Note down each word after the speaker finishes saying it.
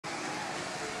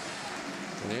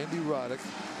And Andy Roddick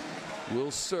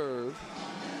will serve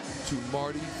to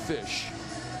Mardy Fish.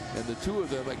 And the two of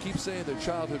them, I keep saying they're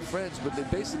childhood friends, but they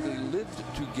basically lived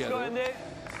together.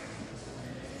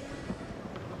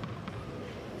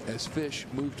 As Fish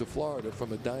moved to Florida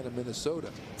from Edina,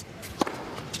 Minnesota.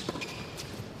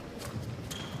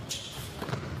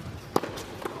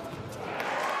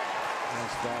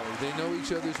 Nice volley. They know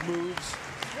each other's moves.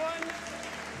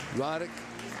 Roddick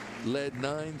led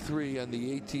 9-3 on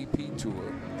the ATP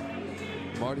Tour.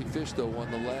 Mardy Fish, though, won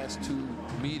the last two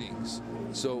meetings,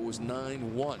 so it was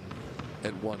 9-1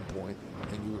 at one point.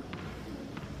 And you were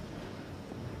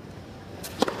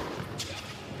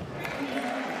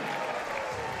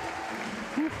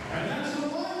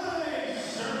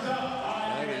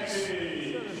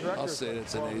I'll say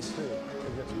that's an ace.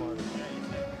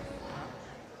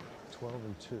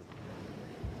 12-2.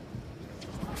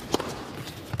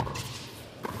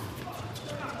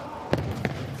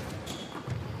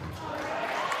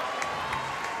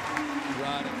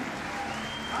 Roddick.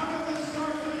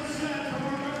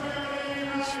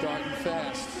 Starting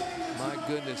fast. My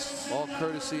goodness. All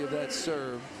courtesy of that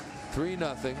serve.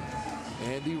 3-0.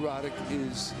 Andy Roddick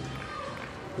is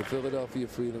the Philadelphia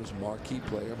Freedom's marquee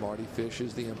player. Mardy Fish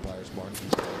is the Empire's marquee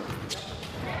player.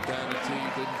 Down the tee,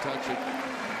 didn't touch it.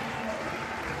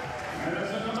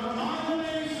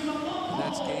 And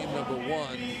that's game number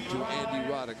 1 to Andy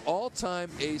Roddick. All-time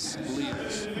ace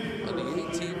leaders on the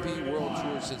ATP World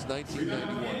Tour since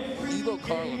 1991. Ivo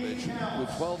Karlovic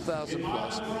with 12,000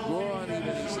 plus. Goran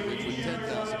Ivanisevic with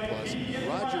 10,000 plus.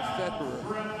 Roger Federer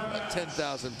at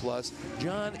 10,000 plus.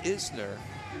 John Isner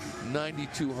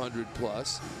 9,200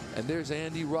 plus, and there's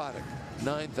Andy Roddick,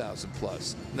 9,000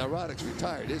 plus. Now Roddick's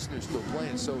retired. Isner's still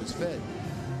playing, so is Fed.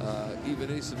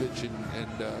 Ivanisevic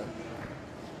and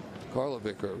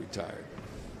Karlovic are retired.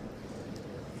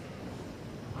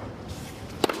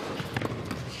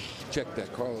 Check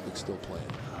that. Karlovic's still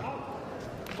playing.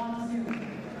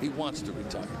 He wants to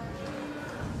retire.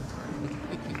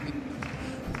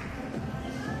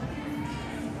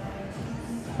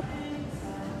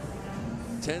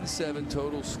 10-7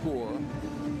 total score.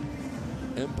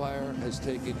 Empire has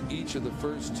taken each of the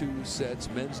first 2 sets,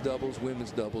 men's doubles, women's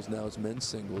doubles. Now it's men's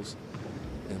singles.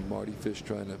 And Mardy Fish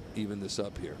trying to even this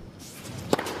up here.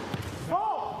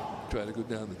 Try to go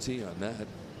down the tee on that.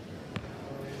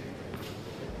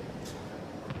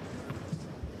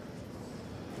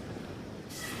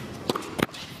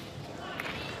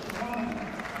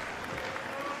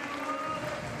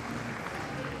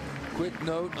 Quick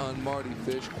note on Mardy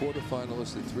Fish,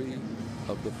 quarterfinalist at 3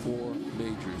 of the 4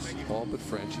 majors, all but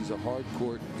French. He's a hard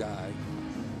court guy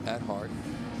at heart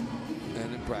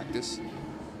and in practice.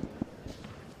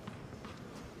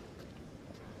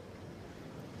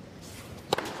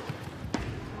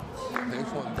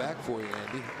 There's one back for you,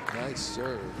 Andy. Nice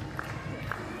serve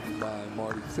by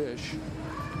Mardy Fish.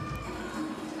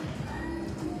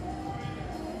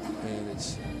 And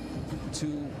it's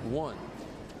 2-1.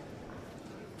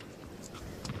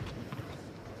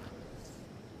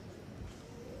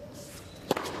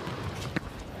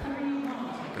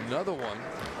 Another one.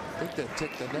 I think that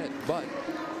ticked the net, but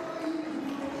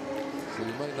so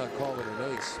you might not call it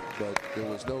an ace, but there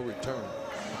was no return.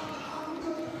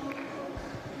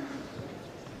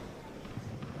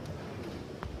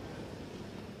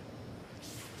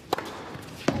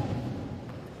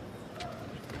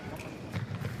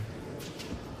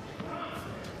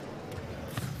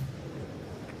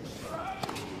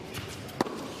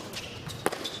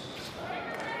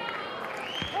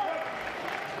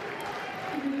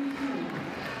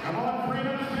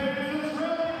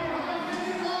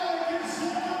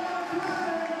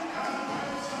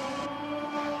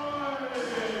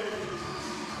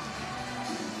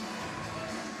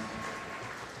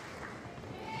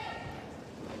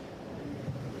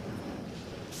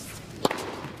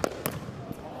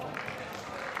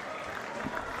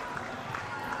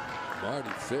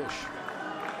 Mardy Fish.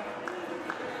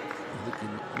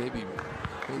 Maybe he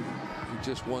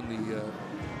just won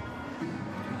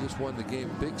the game.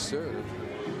 Big serve.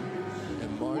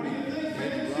 And Andy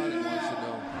Roddick wants to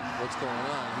know what's going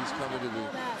on. He's coming to the.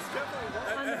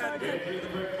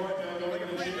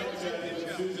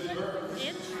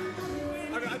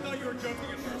 I thought you were joking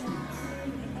at first.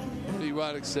 Andy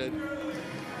Roddick said,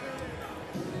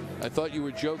 "I thought you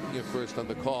were joking at first on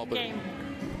the call, but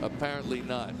apparently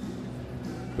not."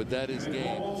 But that is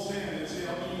game.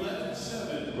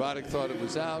 Roddick thought it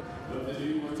was out.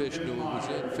 Fish knew it was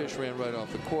in. Fish ran right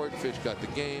off the court. Fish got the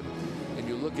game. And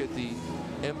you look at the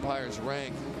Empire's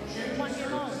rank in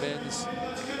men's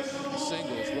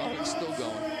singles. Roddick's still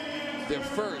going. They're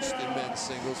first in men's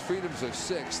singles. Freedoms are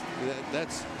sixth.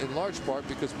 That's in large part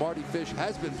because Mardy Fish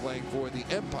has been playing for the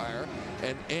Empire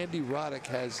and Andy Roddick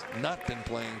has not been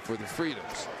playing for the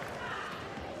Freedoms.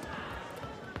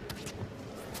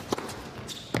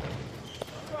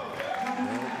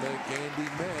 Don't make Andy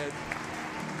mad.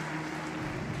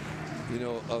 You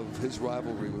know, of his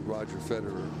rivalry with Roger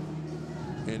Federer,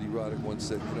 Andy Roddick once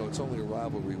said, you know, it's only a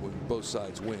rivalry when both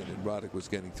sides win, and Roddick was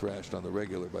getting thrashed on the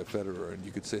regular by Federer, and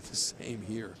you could say the same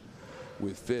here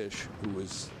with Fish, who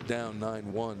was down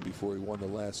 9-1 before he won the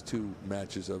last two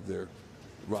matches of their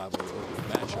rivalry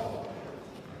matchup.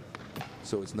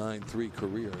 So it's 9-3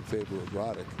 career in favor of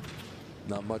Roddick.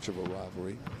 Not much of a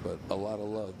rivalry, but a lot of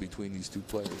love between these two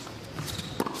players.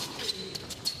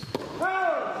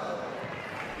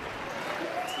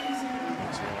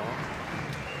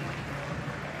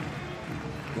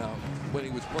 Now, when he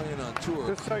was playing on tour,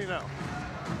 Just so you know,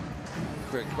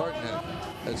 Craig Carton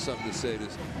has something to say to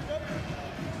this.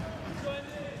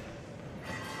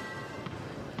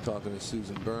 Talking to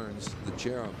Susan Burns, the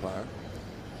chair umpire.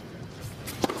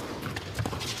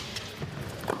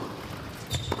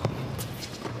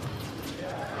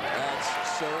 That's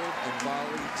serve and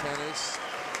volley tennis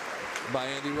by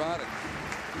Andy Roddick.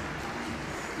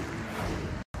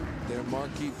 Their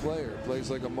marquee player plays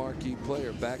like a marquee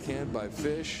player. Backhand by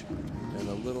Fish and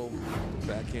a little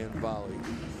backhand volley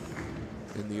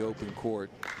in the open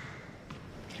court.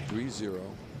 3-0.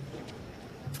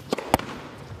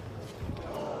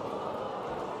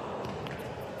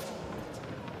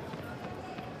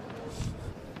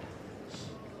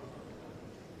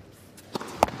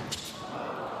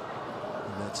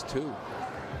 And that's two.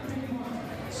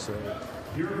 So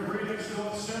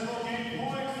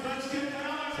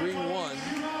 3-1.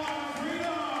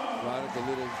 Roddick a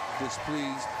little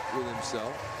displeased with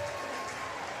himself.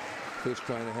 Fish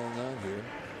trying to hang on here.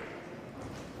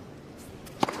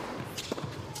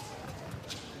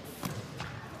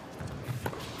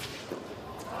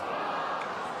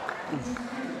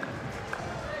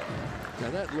 Now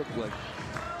that looked like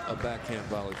a backhand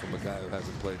volley from a guy who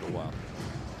hasn't played in a while.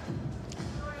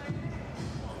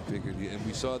 Figured, and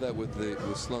we saw that with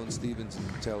Sloane Stephens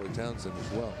and Taylor Townsend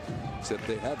as well, except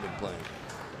they have been playing.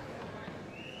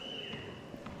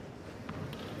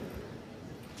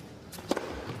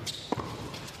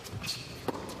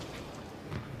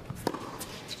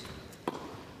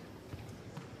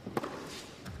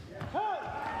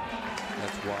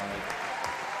 That's wide.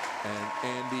 And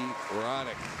Andy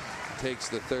Roddick takes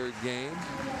the third game,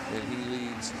 and he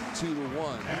leads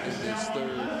 2-1 in this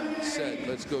third set.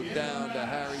 Let's go down to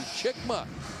Harry Chikma.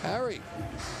 Harry.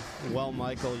 Well,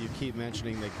 Michael, you keep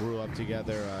mentioning they grew up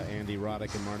together, Andy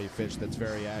Roddick and Mardy Fish. That's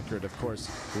very accurate. Of course,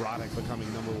 Roddick becoming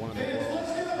 #1 in the world.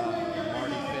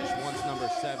 Mardy Fish, once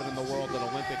 #7 in the world, an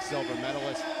Olympic silver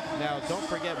medalist. Now, don't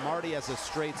forget, Mardy has a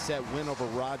straight set win over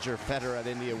Roger Federer at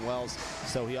Indian Wells,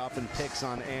 so he often picks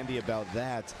on Andy about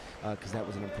that because that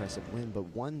was an impressive win. But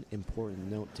one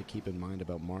important note to keep in mind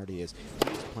about Mardy is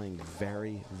he's playing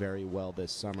very, very well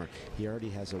this summer. He already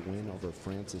has a win over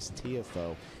Francis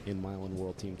Tiafoe in Milan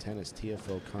World TeamTennis.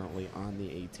 Tiafoe currently on the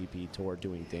ATP Tour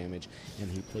doing damage,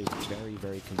 and he played very,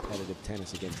 very competitive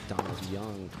tennis against Donald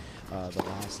Young the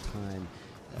last time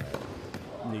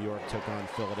New York took on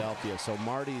Philadelphia. So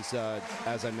Mardy's,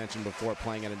 as I mentioned before,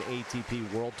 playing at an ATP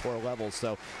World Tour level.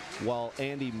 So while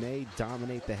Andy may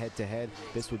dominate the head-to-head,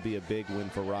 this would be a big win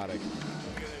for Roddick.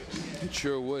 It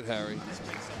sure would, Harry.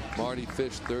 Mardy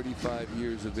Fish, 35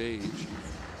 years of age,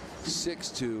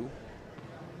 6'2",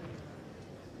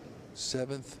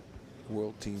 7th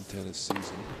World Team Tennis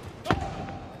season.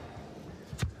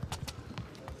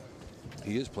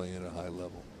 He is playing at a high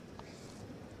level.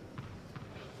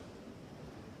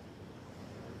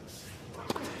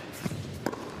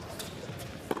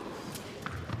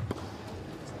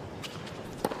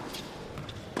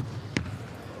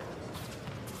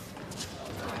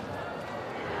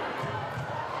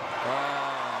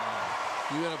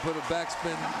 You're going to put a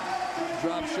backspin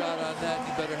drop shot on that.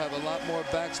 You better have a lot more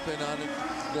backspin on it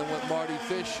than what Mardy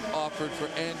Fish offered for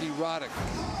Andy Roddick.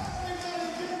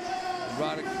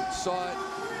 Roddick saw it.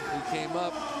 He came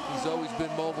up. He's always been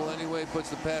mobile anyway. Puts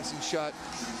the passing shot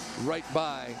right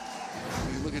by.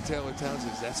 You look at Taylor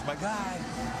Townsend. That's my guy.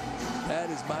 That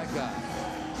is my guy.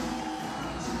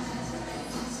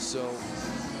 So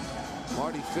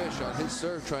Mardy Fish on his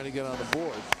serve trying to get on the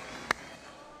board.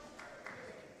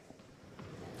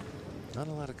 Not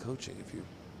a lot of coaching if you're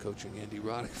coaching Andy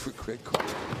Roddick for Craig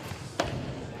Carton.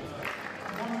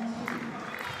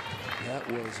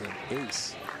 That was an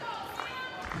ace.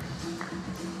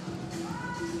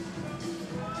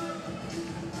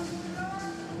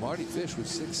 Mardy Fish with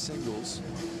 6 singles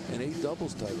and 8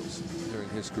 doubles titles during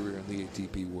his career on the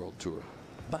ATP World Tour.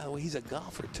 By the way, he's a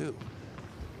golfer too.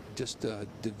 Just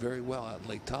did very well out in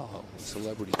Lake Tahoe,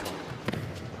 celebrity tournament.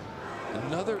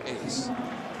 Another ace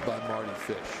by Mardy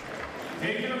Fish.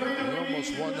 He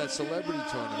almost won that celebrity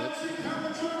tournament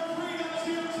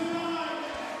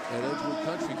at Edgewood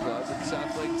Country Club in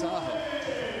South Lake Tahoe.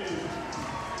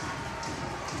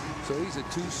 So he's a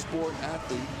 2-sport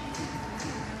athlete,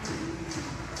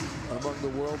 among the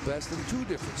world best in 2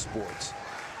 different sports.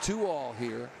 2-all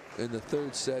here in the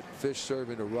 3rd set. Fish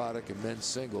serving to Roddick in men's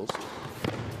singles.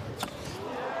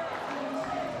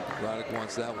 Roddick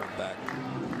wants that one back.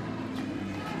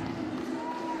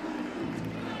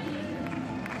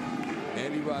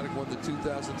 Andy Roddick won the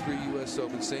 2003 U.S.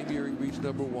 Open. Same year he reached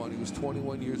 #1. He was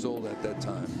 21 years old at that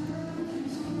time.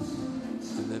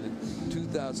 And then in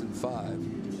 2005,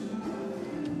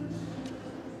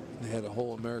 they had a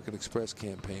whole American Express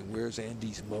campaign. Where's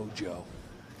Andy's mojo?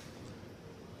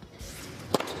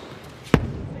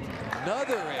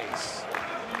 Another ace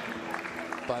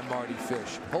by Mardy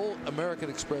Fish. Whole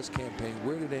American Express campaign.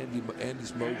 Where did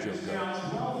Andy's mojo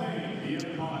go?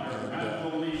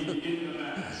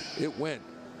 And it went,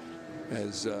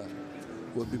 as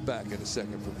we'll be back in a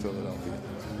second from Philadelphia.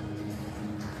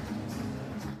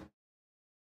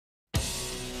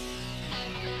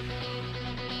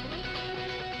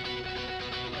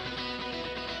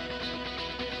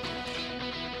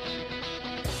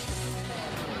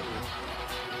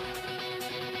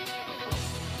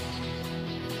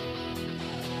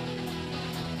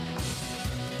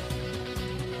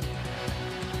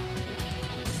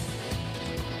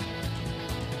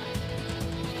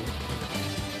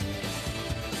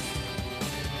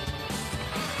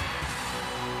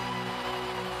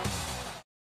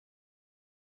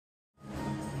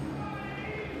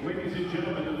 Ladies and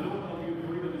gentlemen, the Philadelphia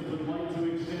Freedoms would like to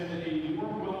extend a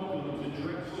warm welcome to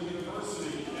Drexel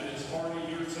University and its party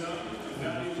here tonight.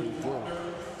 Valuable partner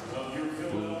of your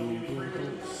Philadelphia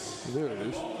Freedoms. There it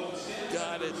is.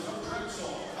 Got it.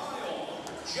 Kyle,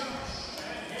 Josh,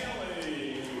 and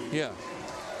Haley. Yeah.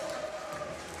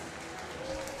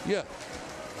 Yeah.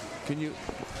 Can you?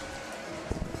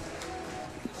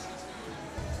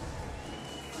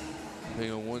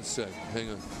 Hang on one sec. Hang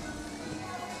on.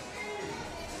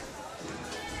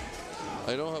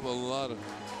 I don't have a lot of.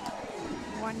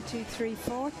 1, 2, 3,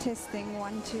 4. Testing.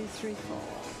 1, 2, 3, 4.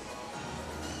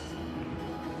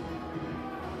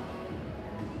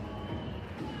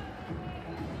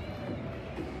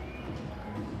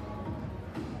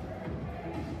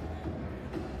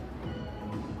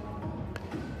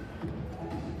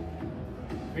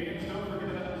 Fans, don't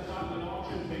forget about the silent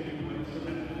auction taking place to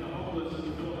benefit the homeless in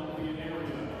the Philadelphia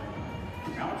area.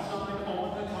 Outside on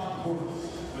the concourse.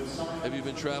 Have you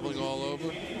been traveling all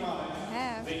over?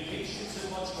 Have.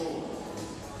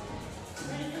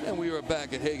 And we are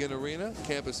back at Hagan Arena,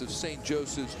 campus of St.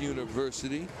 Joseph's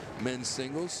University. Men's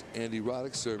singles. Andy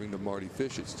Roddick serving to Mardy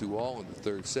Fish. It's 2-all in the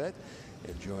 3rd set.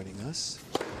 And joining us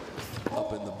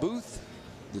up in the booth,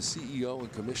 the CEO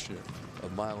and commissioner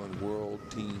of Milan World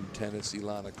Team Tennis,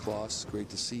 Ilana Kloss. Great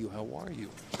to see you. How are you?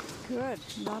 Good.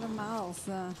 A lot of miles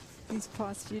these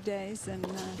past few days, and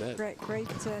great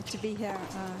to be here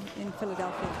in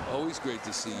Philadelphia. Always great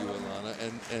to see you, Ilana.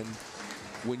 And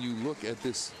when you look at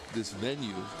this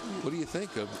venue, what do you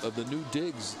think of the new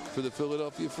digs for the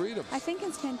Philadelphia Freedom? I think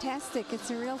it's fantastic. It's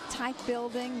a real tight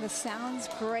building. The sound's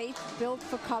great, built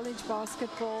for college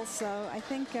basketball. So I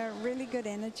think really good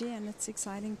energy, and it's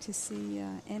exciting to see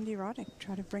Andy Roddick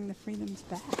try to bring the Freedoms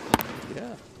back.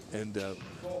 Yeah. And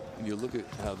you look at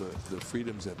how the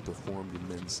Freedoms have performed in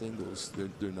men's singles.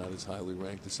 They're not as highly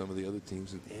ranked as some of the other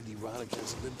teams, and Andy Roddick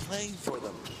hasn't been playing for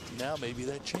them. Now maybe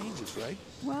that changes, right?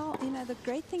 Well, you know, the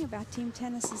great thing about team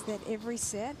tennis is that every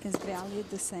set is valued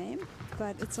the same,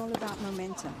 but it's all about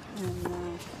momentum.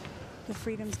 And the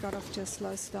Freedoms got off to a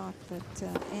slow start, but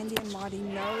Andy and Mardy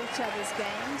know each other's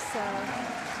games. So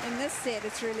in this set,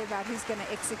 it's really about who's going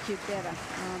to execute better.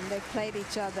 They've played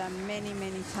each other many,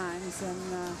 many times,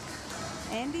 and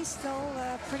Andy's still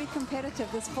pretty competitive.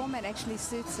 This format actually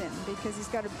suits him because he's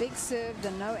got a big serve.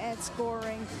 The no-ad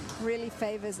scoring really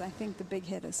favors, I think, the big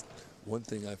hitters. One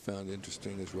thing I found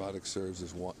interesting as Roddick serves at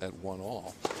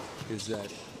 1-all is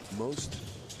that most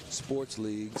sports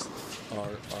leagues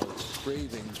are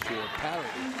craving for parity.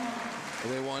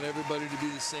 They want everybody to be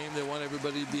the same. They want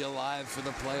everybody to be alive for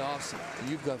the playoffs. And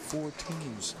you've got 4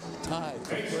 teams tied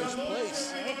for first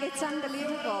place. It's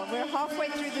unbelievable. We're halfway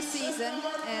through the season,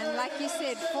 and like you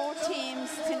said, 4 teams.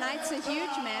 Tonight's a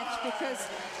huge match because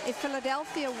if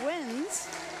Philadelphia wins,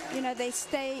 you know, they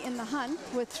stay in the hunt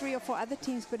with 3 or 4 other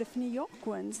teams. But if New York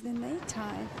wins, then they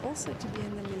tie also to be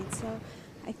in the lead. So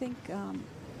I think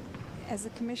as a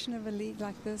commissioner of a league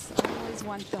like this, I always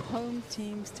want the home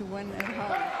teams to win at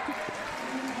home.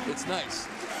 It's nice.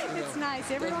 It's nice.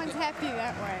 Everyone's happy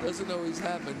that way. Doesn't always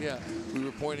happen, yeah. We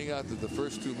were pointing out that the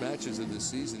first 2 matches of this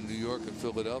season, New York and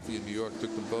Philadelphia, New York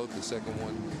took them both, the second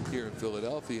one here in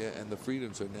Philadelphia, and the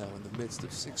Freedoms are now in the midst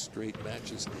of 6 straight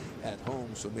matches at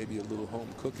home, so maybe a little home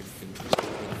cooking can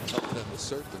help them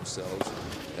assert themselves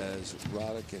as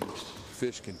Roddick and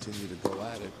Fish continue to go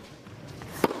at it.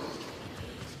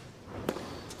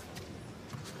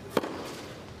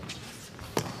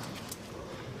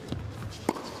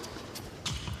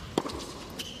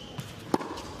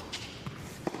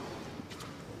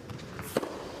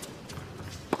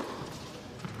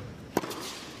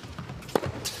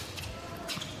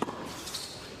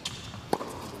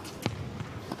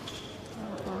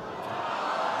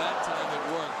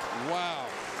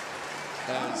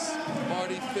 As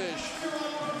Mardy Fish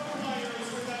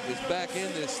is back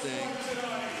in this thing.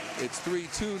 It's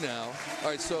 3-2 now. All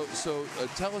right, so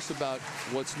tell us about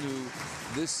what's new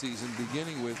this season,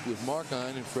 beginning with Mark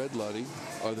Ein and Fred Luddy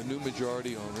are the new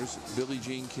majority owners. Billie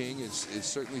Jean King is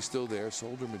certainly still there,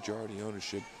 sold her majority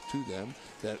ownership to them.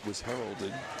 That was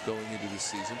heralded going into the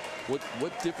season.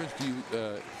 What difference do you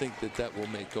think that will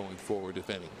make going forward, if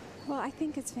any? Well, I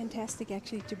think it's fantastic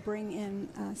actually to bring in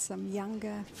some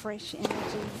younger, fresh energy.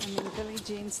 I mean, Billie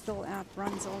Jean still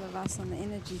outruns all of us on the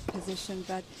energy position,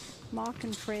 but Mark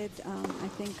and Fred, I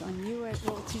think, are new at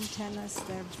World TeamTennis.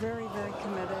 They're very, very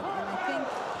committed, and I think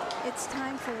it's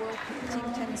time for World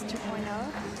TeamTennis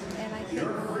 2.0. And I think,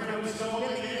 with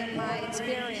Billie and my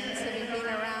experience, having been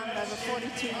around over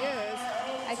 42 years,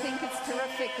 I think it's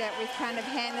terrific that we've kind of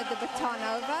handed the baton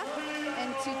over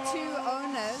and to 2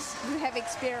 owners who have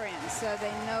experience, so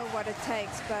they know what it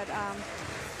takes. But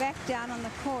back down on the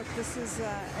court, this is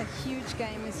a huge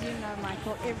game, as you know,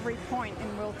 Michael. Every point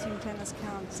in World TeamTennis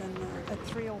counts, and a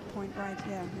 3-all point right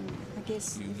here. And I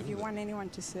guess if you want anyone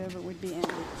to serve, it would be Andy.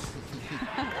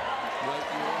 Right,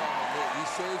 you are. He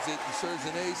serves it. He serves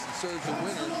an ace. He serves a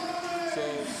winner. So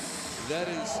that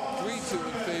is 3-2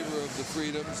 in favor of the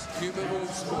Freedoms. Cumulative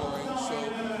scoring, so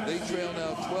they trail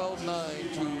now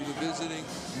 12-9 to the visiting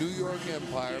New York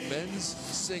Empire. Men's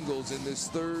singles in this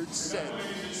 3rd set,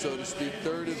 so to speak,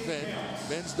 3rd event.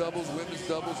 Men's doubles, women's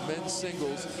doubles, men's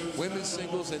singles,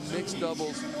 and mixed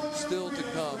doubles still to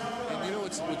come. And you know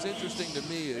what's interesting to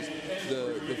me is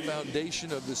the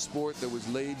foundation of the sport that was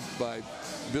laid by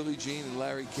Billie Jean and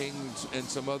Larry King and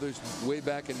some others way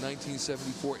back in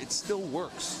 1974. It still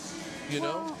works. You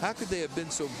know, how could they have been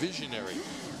so visionary?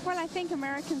 Well, I think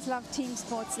Americans love team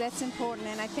sports. That's important.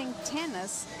 And I think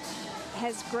tennis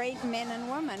has great men and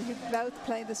women who both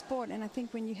play the sport. And I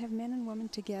think when you have men and women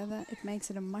together, it makes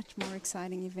it a much more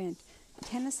exciting event.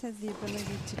 Tennis has the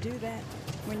ability to do that.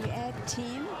 When you add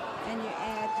team and you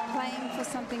add playing for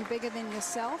something bigger than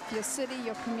yourself, your city,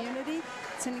 your community,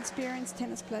 it's an experience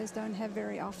tennis players don't have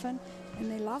very often,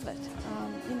 and they love it.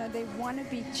 You know, they want to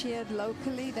be cheered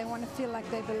locally. They want to feel like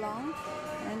they belong.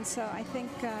 And so I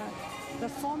think the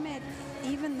format,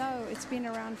 even though it's been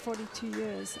around 42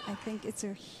 years, I think it's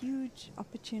a huge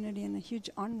opportunity and a huge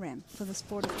on-ramp for the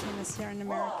sport of tennis here in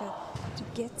America to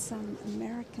get some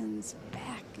Americans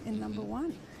back in number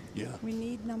 1. Yeah. We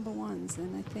need number 1s,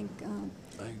 and I think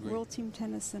I agree. World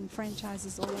TeamTennis and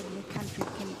franchises all over the country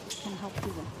can help do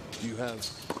that. Do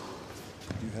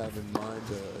you have in mind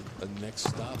a next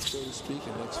stop, so to speak,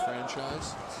 a next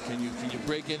franchise? Can you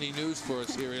break any news for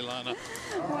us here, Ilana?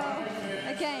 Well,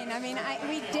 again, I mean,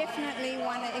 we definitely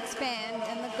want to expand,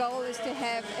 and the goal is to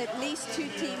have at least 2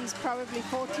 teams, probably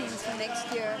 4 teams for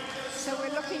next year. So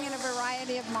we're looking at a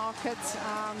variety of markets.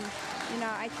 You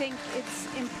know, I think it's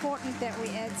important that we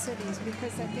add cities,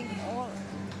 because I think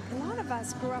a lot of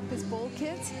us grew up as ball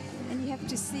kids, and you have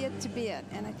to see it to be it.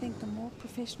 And I think the more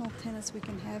professional tennis we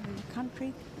can have in the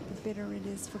country, the better it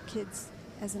is for kids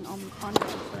as an honor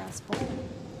for our sport.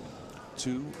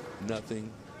 2-0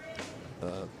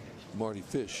 Mardy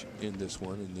Fish in this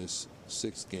one, in this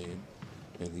 6th game.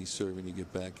 And he's serving to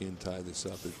get back in, tie this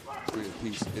up at 3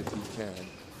 apiece if he can.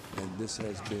 And this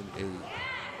has been a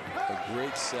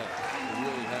great set. It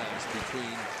really has,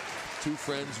 between 2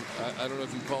 friends. I don't know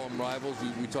if you call them rivals.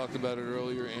 We talked about it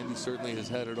earlier. Andy certainly has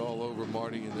had it all over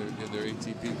Mardy in their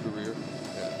ATP career.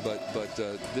 But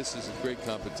this is a great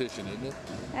competition, isn't it?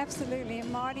 Absolutely.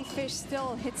 And Mardy Fish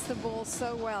still hits the ball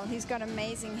so well. He's got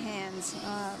amazing hands.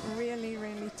 Really,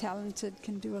 really talented.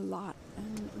 Can do a lot.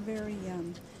 And very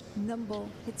nimble.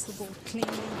 Hits the ball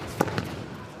cleanly.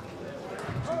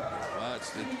 Wow,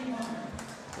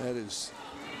 that is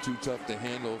too tough to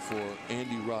handle for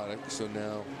Andy Roddick. So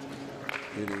now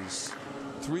it is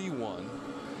 3-1.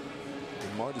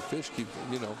 Mardy Fish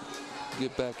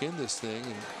get back in this thing,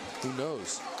 and who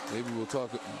knows? Maybe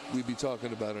we'd be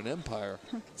talking about an Empire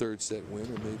third set win,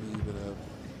 or maybe even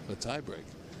a tiebreak.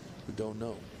 We don't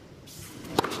know.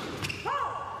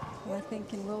 Well, I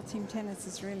think in World Team Tennis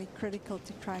it's really critical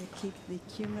to try to keep the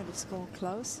cumulative score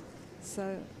close.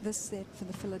 So this set for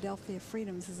the Philadelphia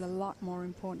Freedoms is a lot more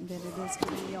important than it is for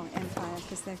the New York Empire,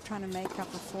 because they're trying to make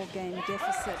up a 4-game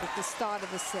deficit at the start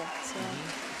of the set. So.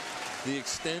 The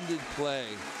extended play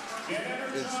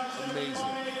is amazing.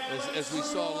 As we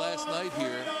saw last night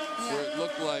here, where it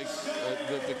looked like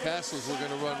the Castles were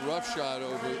going to run roughshod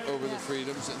over the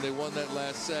Freedoms, and they won that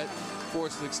last set,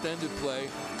 forced an extended play.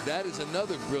 That is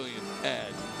another brilliant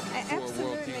ad for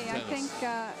World Team Tennis. I think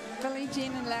Billie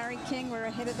Jean and Larry King were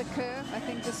ahead of the curve. I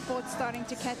think the sport's starting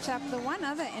to catch up. The one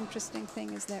other interesting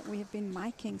thing is that we have been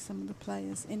miking some of the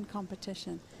players in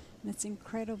competition, and it's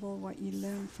incredible what you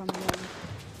learn from them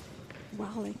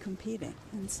while they're competing.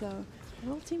 And so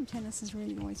World Team Tennis has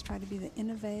really always tried to be the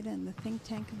innovator and the think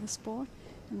tank of the sport,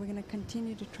 and we're going to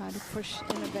continue to try to push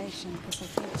innovation, because I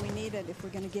think we need it if we're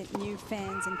going to get new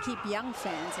fans and keep young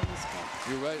fans in the sport.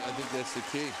 You're right. I think that's the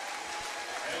key.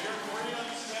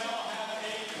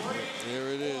 There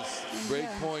it is. Great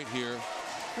point here.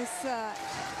 This,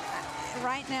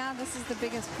 right now, this is the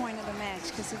biggest point of the match,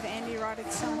 because if Andy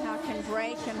Roddick somehow can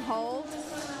break and hold,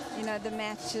 the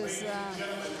match is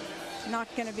not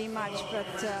going to be much. But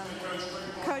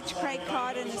Coach Craig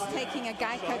Carden is taking a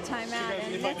Geico timeout,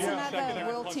 and that's another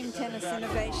World Team Tennis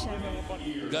innovation.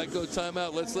 Geico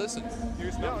timeout. Let's listen.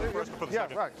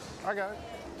 Yeah, right. I got it.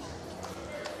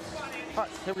 All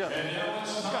right, here we go.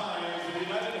 Let's go.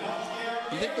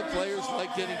 You think the players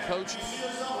like getting coached?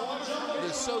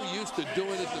 They're so used to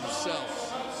doing it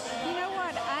themselves. You know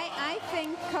what? I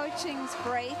think coaching's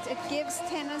great. It gives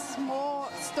tennis more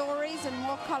stories and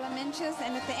more column inches,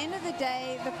 and at the end of the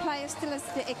day, the player still has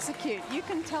to execute. You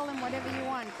can tell them whatever you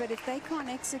want, but if they can't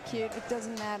execute, it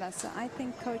doesn't matter. So I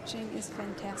think coaching is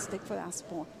fantastic for our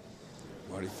sport.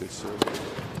 Mardy Fish serving,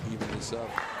 even this up.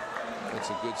 That's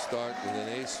a good start with an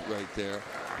ace right there.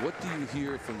 What do you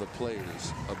hear from the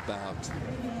players about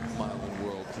Milan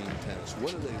World Team Tennis?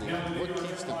 What do they like? What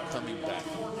keeps them coming back?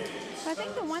 I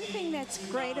think the one thing that's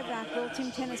great about World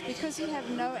Team Tennis, because you have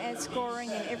no ad scoring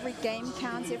and every game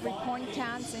counts, every point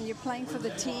counts, and you're playing for the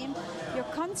team, your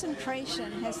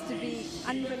concentration has to be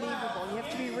unbelievable. You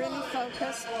have to be really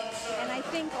focused. And I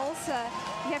think also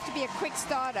you have to be a quick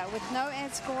starter. With no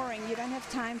ad scoring, you don't have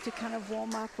time to kind of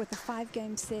warm up. With a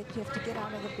 5-game set, you have to get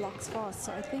out of the blocks fast.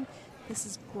 So I think this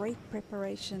is great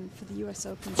preparation for the US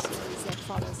Open Series that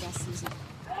follows our season.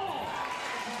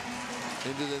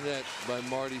 Into the net by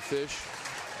Mardy Fish.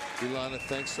 Ilana,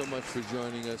 thanks so much for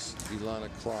joining us. Ilana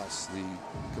Kloss, the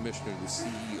commissioner, the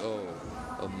CEO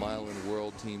of Milan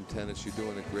World Team Tennis. You're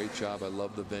doing a great job. I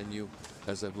love the venue,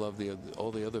 as I've loved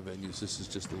all the other venues. This is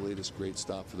just the latest great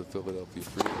stop for the Philadelphia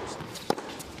Freedoms.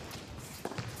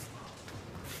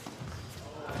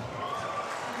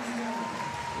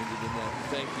 Into the net.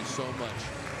 Thank you so much.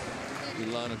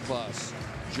 Ilana Kloss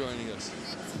joining us.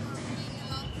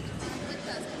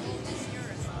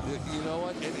 You know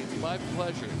what? And it's my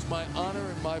pleasure. It's my honor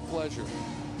and my pleasure.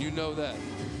 You know that.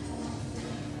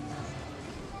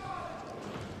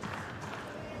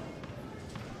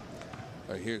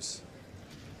 All right, here's.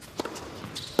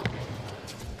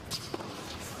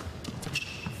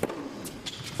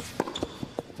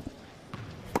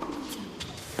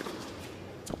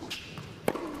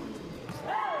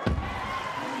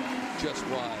 Just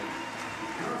wide.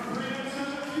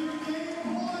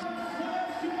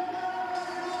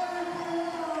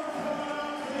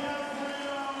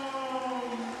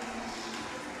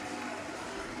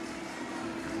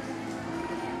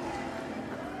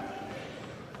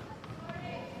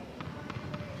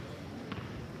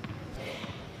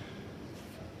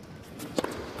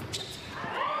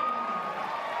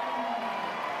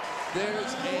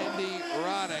 There's Andy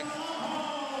Roddick.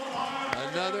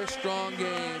 Another strong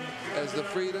game as the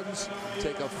Freedoms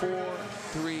take a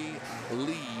 4-3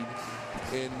 lead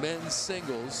in men's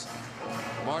singles.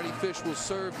 Mardy Fish will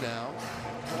serve now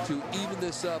to even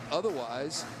this up.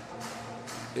 Otherwise,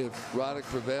 if Roddick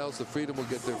prevails, the Freedom will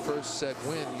get their first set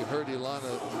win. You heard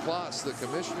Ilana Kloss, the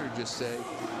commissioner, just say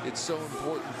it's so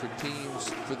important for teams,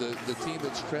 for the team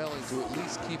that's trailing, to at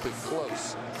least keep it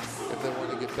close if they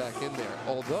want to get back in there.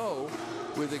 Although,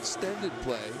 with extended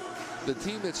play, the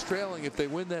team that's trailing, if they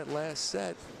win that last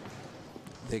set,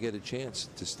 they get a chance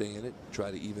to stay in it,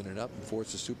 try to even it up, and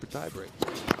force a super tiebreak.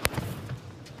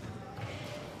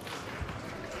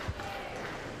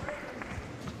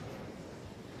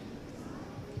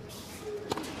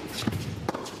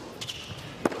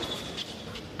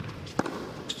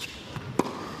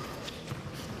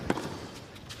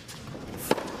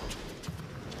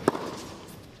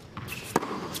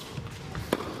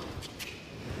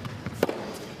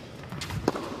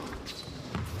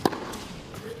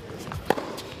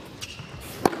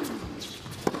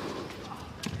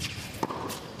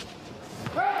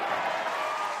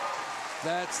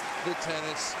 That's the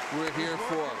tennis we're here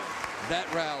for. That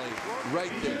rally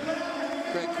right there.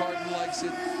 Craig Carton likes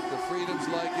it. The Freedoms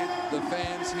like it. The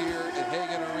fans here at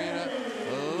Hagen Arena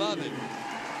love it.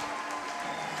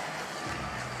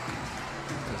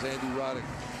 As Andy Roddick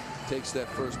takes that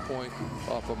first point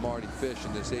off of Mardy Fish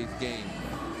in this 8th game.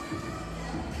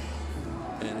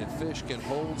 And if Fish can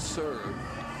hold serve,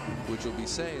 which will be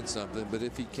saying something, but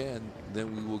if he can,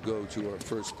 then we will go to our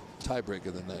first tiebreak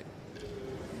of the night.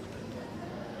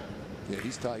 Yeah,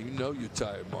 he's tired. You know you're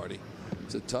tired, Marty.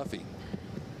 It's a toughie.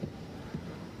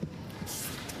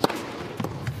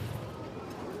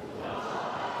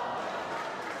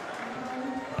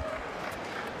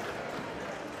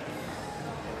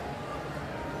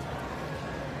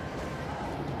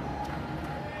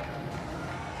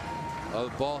 The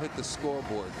ball hit the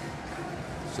scoreboard,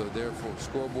 so therefore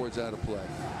scoreboard's out of play.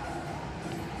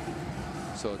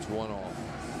 So it's 1-all.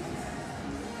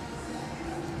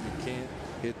 You can't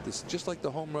hit this, just like the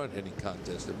home run hitting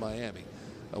contest in Miami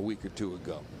a week or two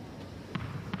ago.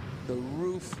 The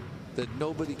roof that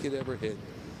nobody could ever hit,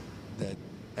 that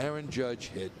Aaron Judge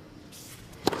hit,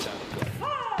 it's out of play.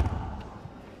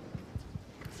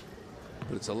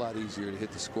 But it's a lot easier to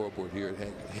hit the scoreboard here at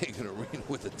Hagen Arena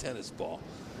with a tennis ball,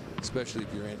 especially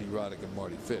if you're Andy Roddick and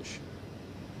Mardy Fish.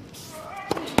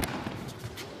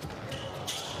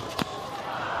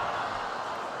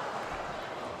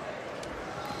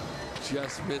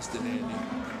 Just missed it, Andy.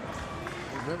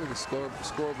 Remember the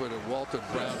scoreboard at Walter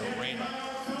Brown Arena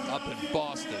up in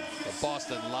Boston, the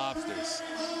Boston Lobsters,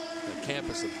 the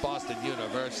campus of Boston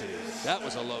University. That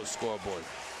was a low scoreboard.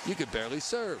 You could barely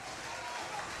serve.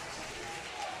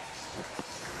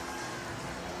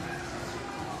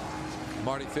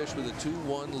 Mardy Fish with a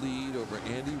 2-1 lead over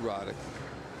Andy Roddick.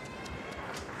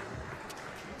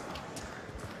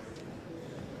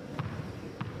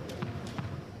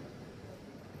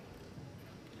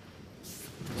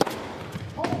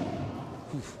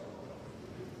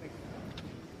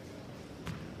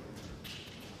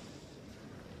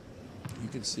 You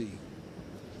can see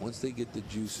once they get the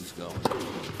juices going.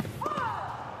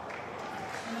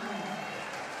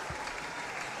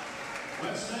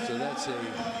 So that's a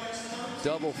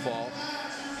double fault.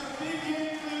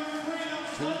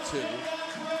 2-2.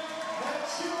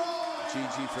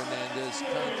 Gigi Fernandez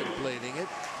contemplating it.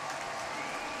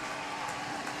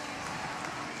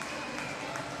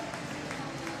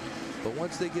 But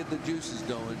once they get the juices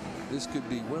going, this could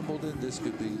be Wimbledon, this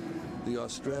could be the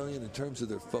Australian in terms of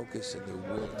their focus and their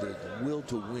will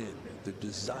to win, their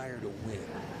desire to win.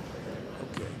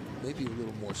 Okay, maybe a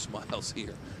little more smiles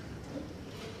here.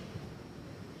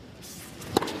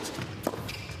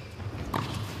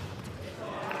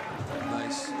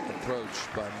 Nice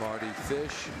approach by Mardy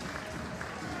Fish.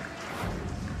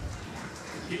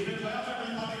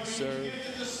 Serve, and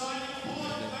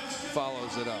then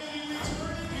follows it up.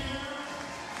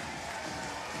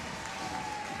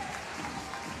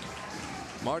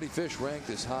 Mardy Fish ranked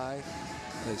as high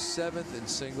as 7th in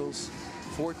singles,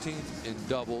 14th in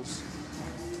doubles.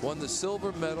 Won the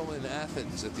silver medal in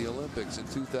Athens at the Olympics in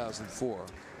 2004.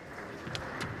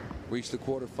 Reached the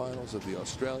quarterfinals of the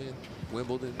Australian,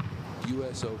 Wimbledon,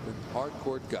 US Open. Hard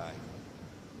court guy.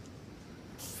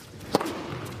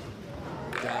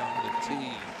 Down the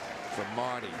tee from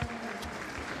Mardy.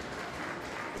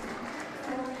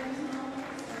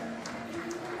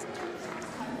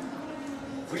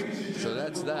 So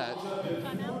that's that.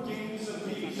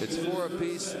 It's 4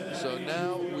 apiece. So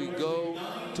now we go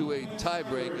to a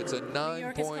tiebreak. It's a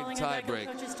 9-point tiebreak.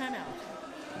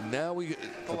 Now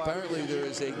apparently there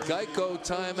is a Geico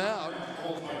timeout.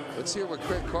 Let's hear what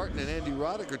Craig Carton and Andy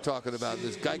Roddick are talking about in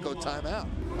this Geico timeout.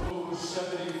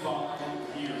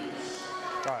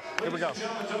 All right, here we go.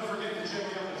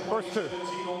 First 2.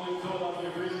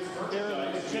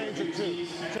 Here, change it 2.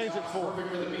 Change it 4.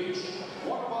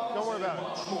 Don't worry about it.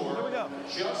 Here we go.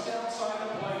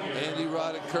 Andy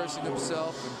Roddick cursing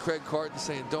himself and Craig Carton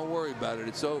saying, don't worry about it,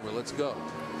 it's over, let's go.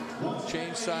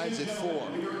 Change sides at 4.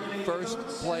 First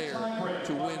player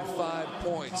to win 5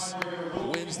 points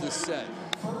wins the set.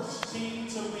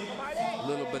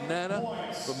 Little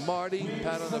banana from Marty,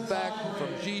 pat on the back from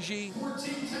Gigi.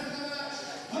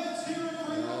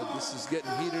 This is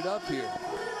getting heated up here.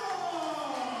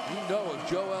 You know if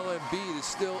Joel Embiid is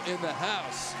still in the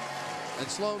house and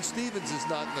Sloane Stephens is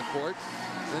not in the court,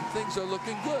 then things are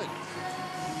looking good.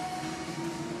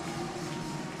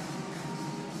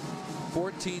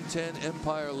 14-10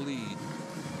 Empire lead.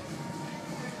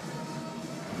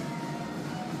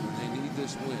 They need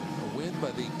this win. A win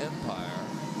by the Empire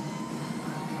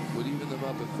would even them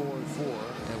up at 4-4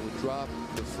 and would drop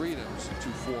the Freedoms to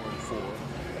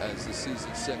 4-4. as the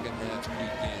season's second half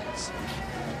begins.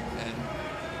 And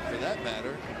for that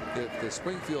matter, if the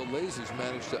Springfield Lasers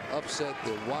manage to upset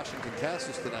the Washington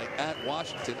Castles tonight at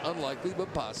Washington, unlikely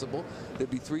but possible, there'd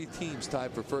be 3 teams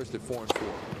tied for first at 4-4.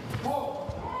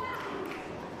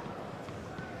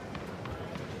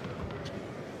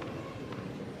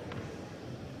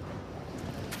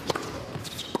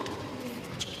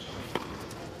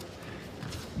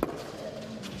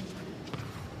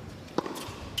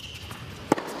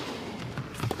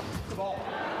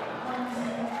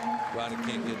 Roddick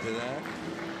can't get to that.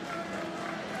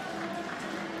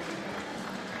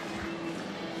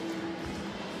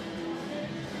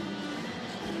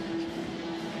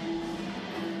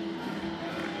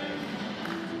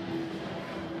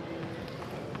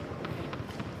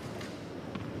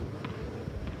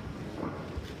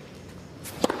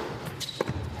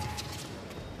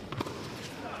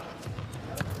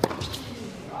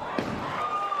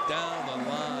 Down the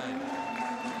line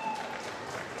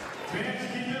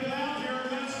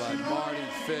by Mardy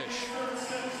Fish.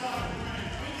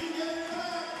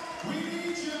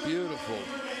 Beautiful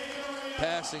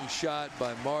passing shot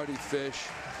by Mardy Fish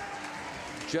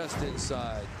just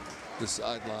inside the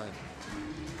sideline.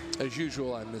 As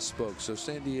usual, I misspoke. So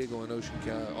San Diego and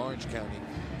Orange County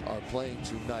are playing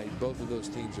tonight. Both of those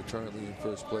teams are currently in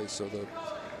first place, so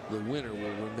the winner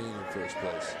will remain in first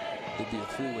place. It'd be a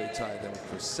 3-way tie then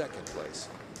for second place.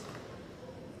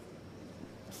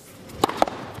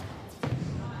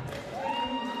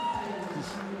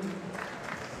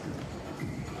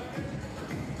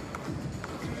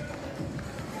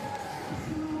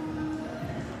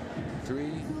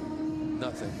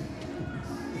 Nothing.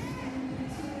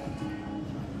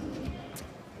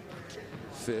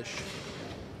 Fish.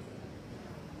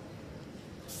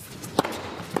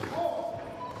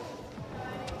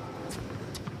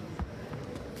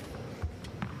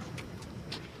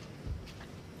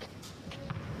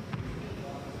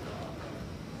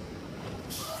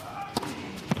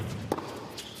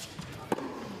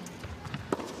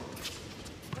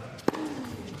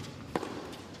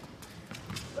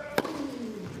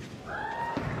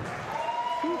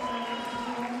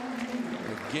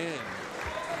 Again,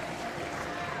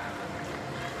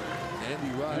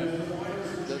 Andy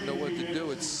Roddick doesn't know what to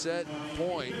do. It's set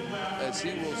point as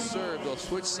he will serve. They'll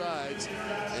switch sides,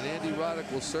 and Andy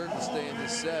Roddick will serve to stay in the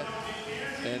set.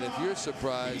 And if you're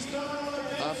surprised,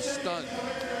 I'm stunned,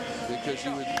 because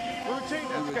you would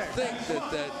think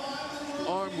that that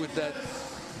armed with that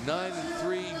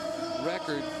 9-3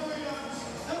 record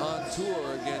on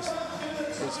tour against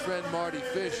his friend Mardy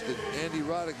Fish, that Andy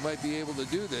Roddick might be able to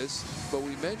do this. But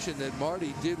we mentioned that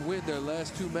Mardy did win their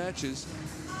last 2 matches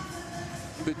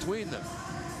between them.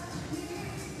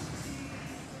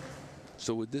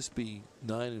 So would this be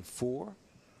 9-4?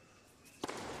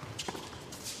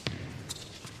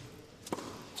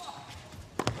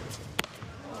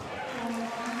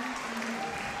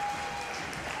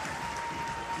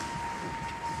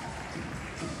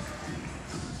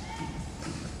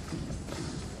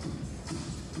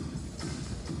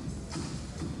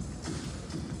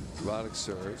 Roddick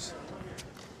serves,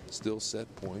 still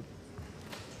set point.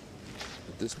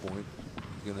 At this point,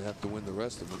 you're going to have to win the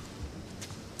rest of them.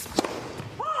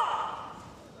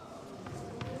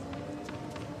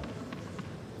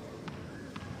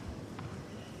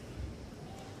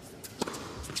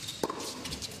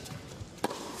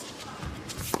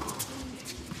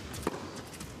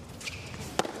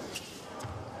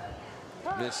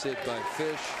 Miss hit by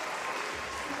Fish.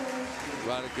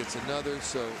 Roddick gets another,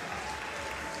 so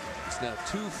it's now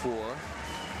 2-4.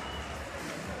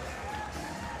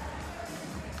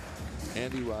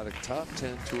 Andy Roddick, top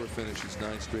 10 tour finishes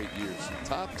 9 straight years.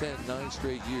 Top 10, 9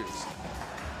 straight years.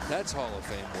 That's Hall of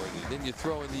Fame worthy. Then you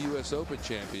throw in the U.S. Open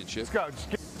Championship. Let's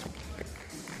go.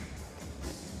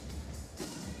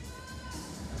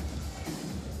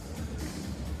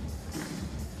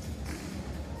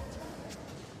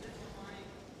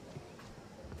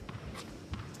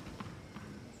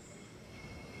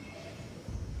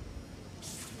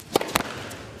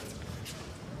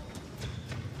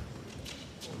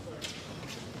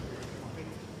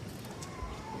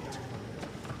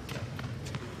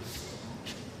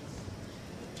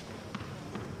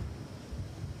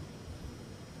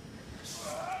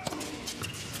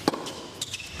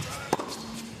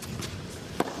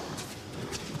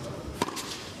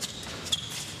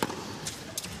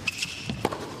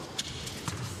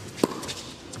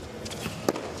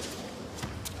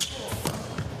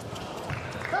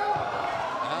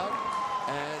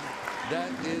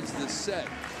 That is the set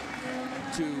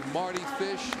to Mardy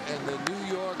Fish and the New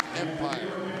York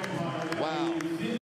Empire.